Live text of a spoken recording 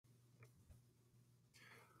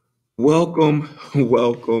Welcome,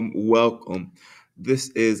 welcome. This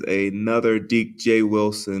is another Deke J.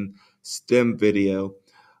 Wilson STEM video.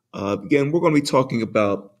 Again, we're going to be talking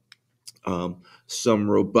about some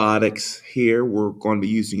robotics here. We're going to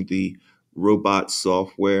be using the robot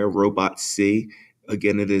software, RobotC.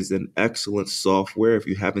 Again, it is an excellent software. If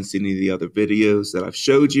you haven't seen any of the other videos that I've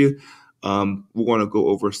showed you, we're going to go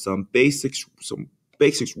over some basics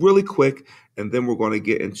really quick, and then we're going to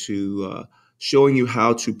get into showing you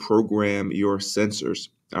how to program your sensors.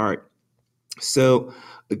 All right. So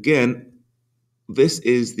again, this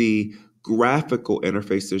is the graphical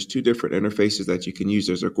interface. There's two different interfaces that you can use.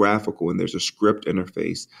 There's a graphical and there's a script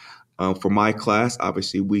interface. For my class,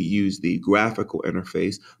 obviously, we use the graphical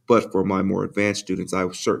interface, but for my more advanced students, I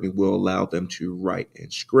certainly will allow them to write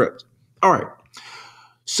in script. All right.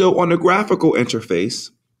 So on the graphical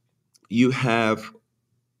interface, you have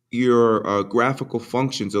your graphical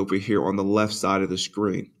functions over here on the left side of the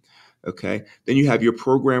screen. Okay. Then you have your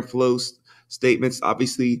program flows statements.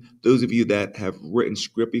 Obviously, those of you that have written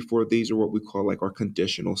script before, these are what we call like our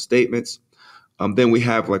conditional statements. Then we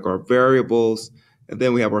have like our variables, and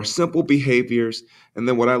then we have our simple behaviors. And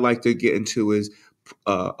then what I like to get into is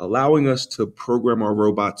allowing us to program our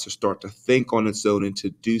robot to start to think on its own and to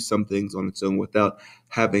do some things on its own without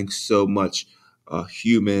having so much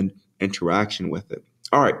human interaction with it.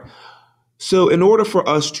 All right. So in order for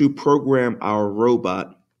us to program our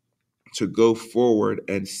robot to go forward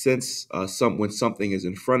and sense when something is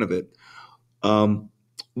in front of it,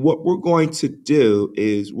 what we're going to do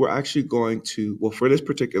is we're actually going to, well, for this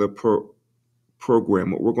particular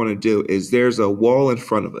program, what we're going to do is there's a wall in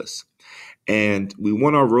front of us, and we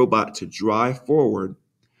want our robot to drive forward.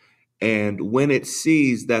 And when it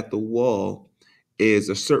sees that the wall is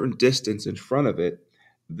a certain distance in front of it,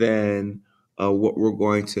 then what we're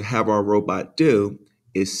going to have our robot do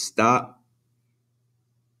is stop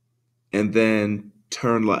and then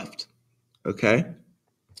turn left. Okay?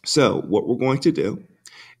 So what we're going to do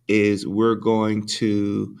is we're going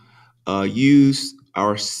to use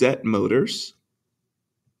our set motors,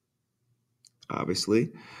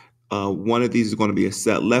 obviously. One of these is going to be a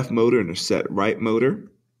set left motor and a set right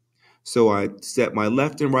motor. So I set my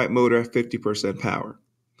left and right motor at 50% power.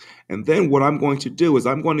 And then what I'm going to do is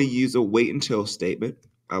I'm going to use a wait until statement.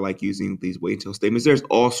 I like using these wait until statements. There's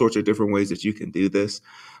all sorts of different ways that you can do this,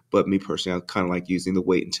 but me personally, I kind of like using the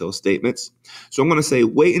wait until statements. So I'm going to say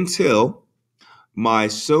wait until my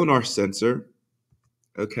sonar sensor,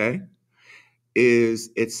 okay,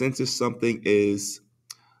 it senses something is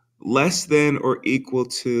less than or equal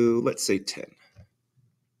to, let's say 10,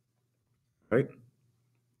 right?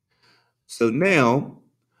 So now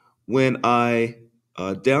when I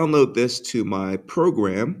download this to my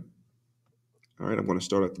program, all right, I'm going to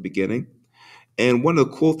start at the beginning. And one of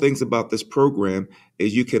the cool things about this program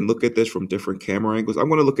is you can look at this from different camera angles. I'm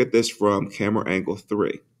going to look at this from camera angle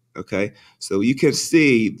 3. Okay, so you can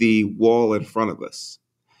see the wall in front of us.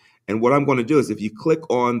 And what I'm going to do is if you click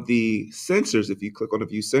on the sensors, if you click on the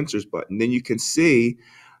view sensors button, then you can see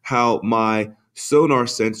how my sonar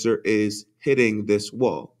sensor is hitting this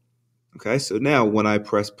wall. Okay, so now when I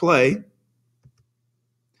press play,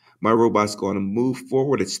 my robot's going to move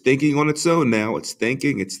forward. It's thinking on its own now. It's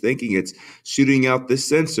thinking, it's shooting out this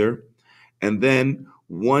sensor. And then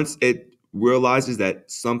once it realizes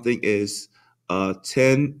that something is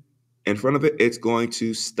 10 in front of it, it's going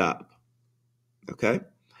to stop. Okay?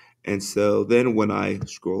 And so then when I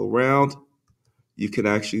scroll around, you can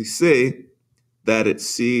actually see that it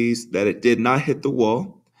sees that it did not hit the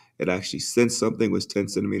wall. It actually sensed something was 10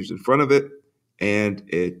 centimeters in front of it, and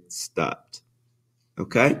it stopped.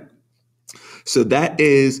 Okay? So that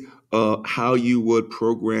is how you would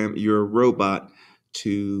program your robot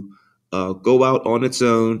to go out on its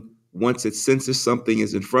own. Once it senses something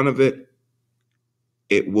is in front of it,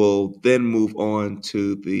 it will then move on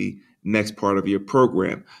to the next part of your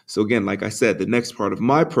program. So again, like I said, the next part of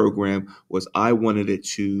my program was I wanted it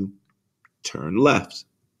to turn left.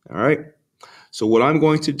 All right. So what I'm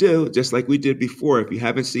going to do, just like we did before, if you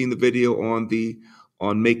haven't seen the video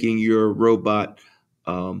on making your robot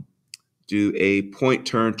do a point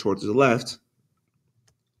turn towards the left,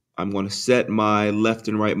 I'm going to set my left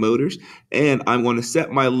and right motors, and I'm going to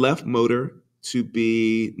set my left motor to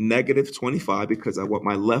be negative 25 because I want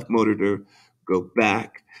my left motor to go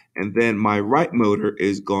back, and then my right motor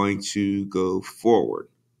is going to go forward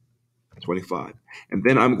 25. And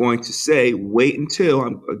then I'm going to say wait until,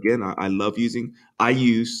 I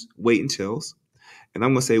use wait untils, and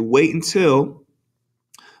I'm going to say wait until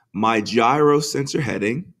my gyro sensor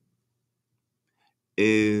heading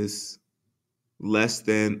is less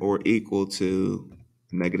than or equal to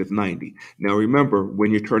negative 90. Now remember,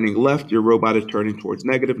 when you're turning left, your robot is turning towards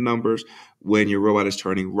negative numbers. When your robot is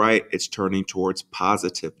turning right, it's turning towards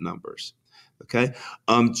positive numbers. Okay.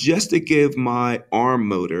 Just to give my arm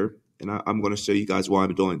motor, and I'm going to show you guys why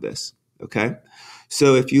I'm doing this. Okay.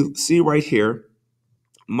 So if you see right here,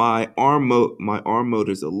 my arm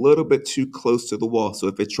motor is a little bit too close to the wall. So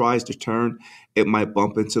if it tries to turn, it might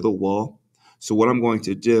bump into the wall. So what I'm going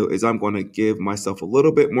to do is I'm going to give myself a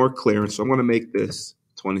little bit more clearance. So I'm going to make this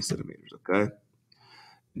 20 centimeters. Okay.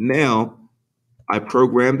 Now I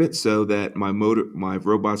programmed it so that my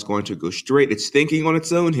robot's going to go straight. It's thinking on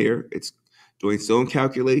its own here. It's doing its own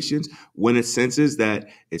calculations. When it senses that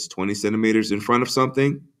it's 20 centimeters in front of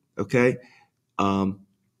something, okay,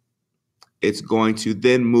 it's going to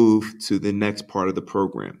then move to the next part of the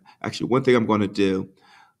program. Actually, one thing I'm going to do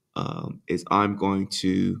is I'm going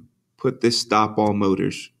to put this stop all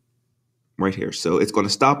motors right here. So it's going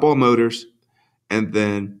to stop all motors and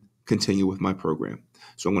then continue with my program.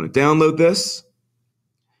 So I'm going to download this.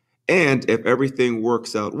 And if everything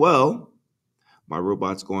works out well, my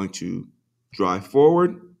robot's going to drive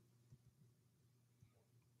forward.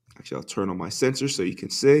 Actually, I'll turn on my sensor so you can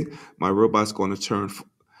see. My robot's going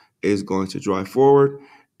to drive forward.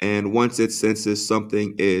 And once it senses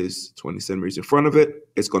something is 20 centimeters in front of it,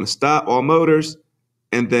 it's going to stop all motors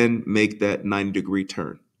and then make that 90-degree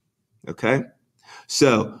turn. Okay?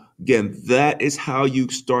 So again, that is how you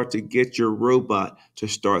start to get your robot to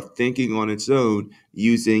start thinking on its own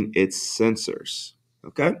using its sensors.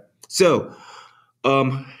 Okay? So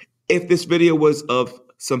if this video was of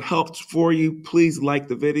some help for you, please like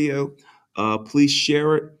the video. Please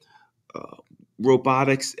share it.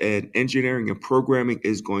 Robotics and engineering and programming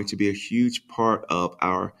is going to be a huge part of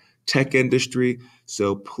our tech industry.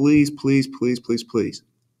 So please, please, please, please, please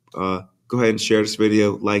go ahead and share this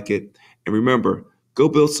video, like it. And remember, go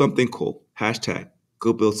build something cool. #,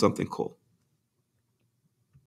 go build something cool.